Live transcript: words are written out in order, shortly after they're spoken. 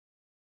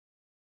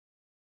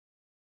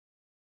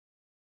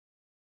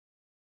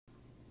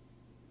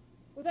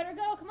We better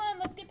go. Come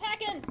on, let's get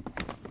packing.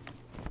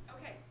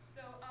 Okay,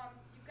 so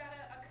you've got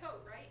a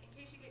coat, right? In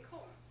case you get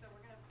cold. So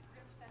we're gonna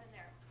put that in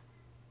there.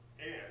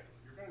 And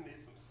you're going to need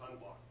some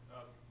sunblock,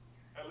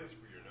 at least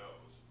for your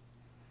nose.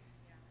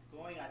 Yeah.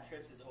 Going on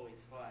trips is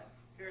always fun.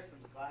 Here are some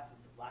glasses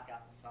to block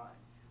out the sun.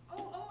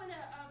 Oh, and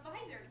a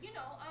visor. You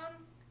know,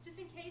 just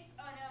in case,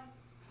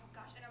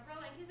 an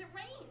umbrella in case it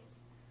rains.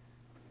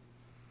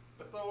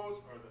 But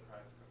those are the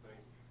practical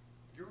things.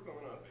 You're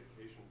going on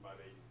vacation,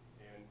 buddy,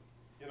 and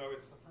you know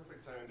it's the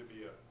perfect time to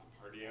be a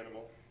party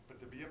animal. But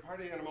to be a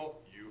party animal,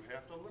 you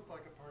have to look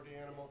like a party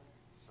animal.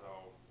 So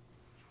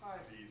try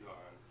these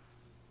on.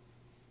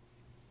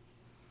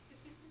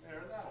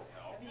 There, that'll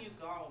help. Having you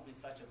gone will be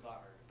such a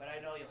bummer, but I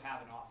know you'll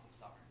have an awesome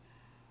summer.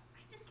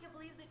 I just can't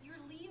believe that you're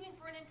leaving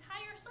for an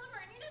entire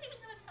summer and you're not even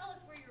going to tell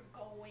us where you're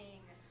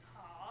going.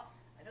 Aw.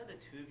 I know the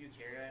two of you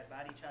care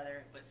about each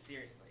other, but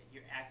seriously,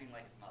 you're acting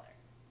like his mother.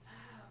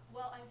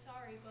 Well, I'm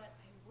sorry, but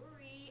I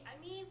worry. I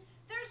mean,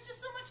 there's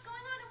just so much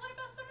going on. And what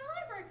about summer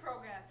library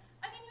program?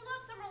 I mean, you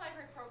love summer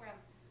library program.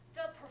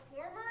 The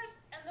performers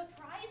and the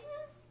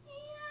prizes?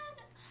 And,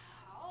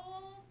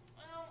 oh,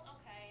 well,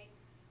 okay.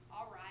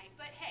 All right.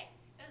 But hey,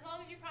 as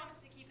long as you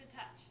promise to keep in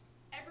touch.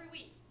 Every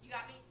week. You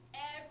got me?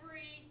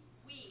 Every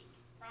week.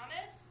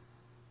 Promise?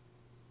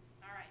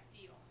 All right,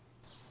 deal.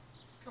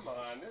 Come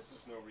on, this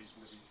is no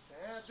reason to be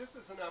sad. This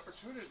is an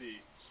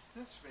opportunity.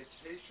 This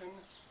vacation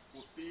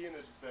will be an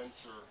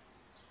adventure.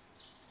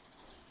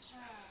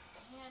 Oh,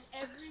 man,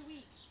 every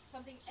week.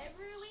 Something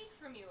every week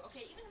from you.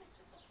 Okay, even if it's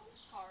just a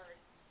postcard.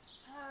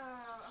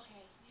 Oh,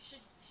 okay. You should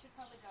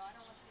probably go. I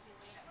don't want you to be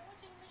late. I don't want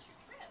you to miss your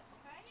trip,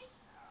 okay?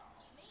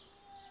 Oh,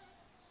 man.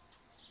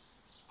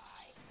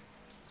 Bye.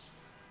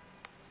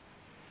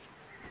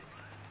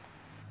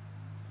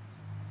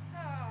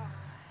 Oh,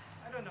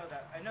 I don't know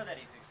that. I know that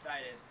he's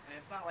excited, and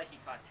it's not like he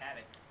caused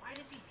havoc. Why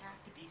does he have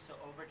to be so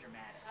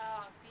overdramatic?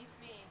 Oh, beats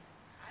me.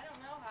 I don't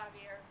know,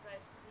 Javier, but